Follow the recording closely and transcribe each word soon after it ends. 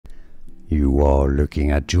You are looking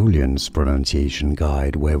at Julian's pronunciation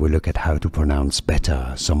guide, where we look at how to pronounce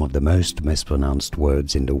better some of the most mispronounced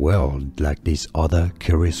words in the world, like this other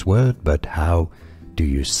curious word. But how do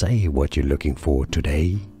you say what you're looking for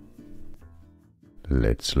today?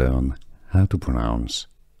 Let's learn how to pronounce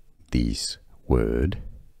this word.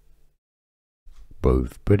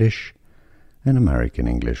 Both British and American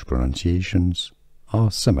English pronunciations are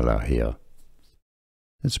similar here.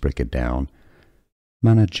 Let's break it down.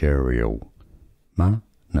 Managerial. Ma-na-ge-ri-al.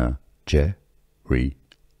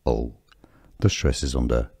 The stress is on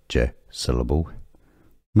the je syllable.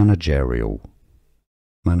 Managerial.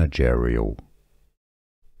 Managerial.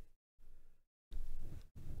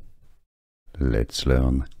 Let's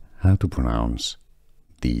learn how to pronounce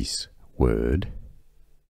this word.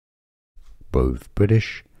 Both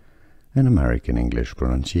British and American English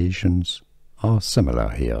pronunciations are similar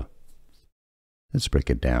here. Let's break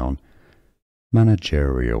it down.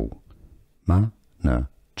 Managerial. Ma-na-ge-ri-al.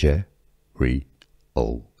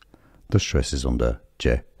 The stress is on the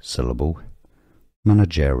je syllable.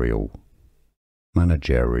 Managerial.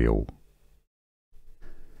 Managerial.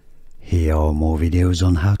 Here are more videos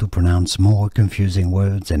on how to pronounce more confusing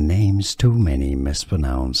words and names too many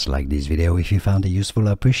mispronounced. Like this video if you found it useful.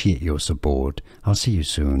 I appreciate your support. I'll see you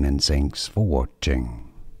soon and thanks for watching.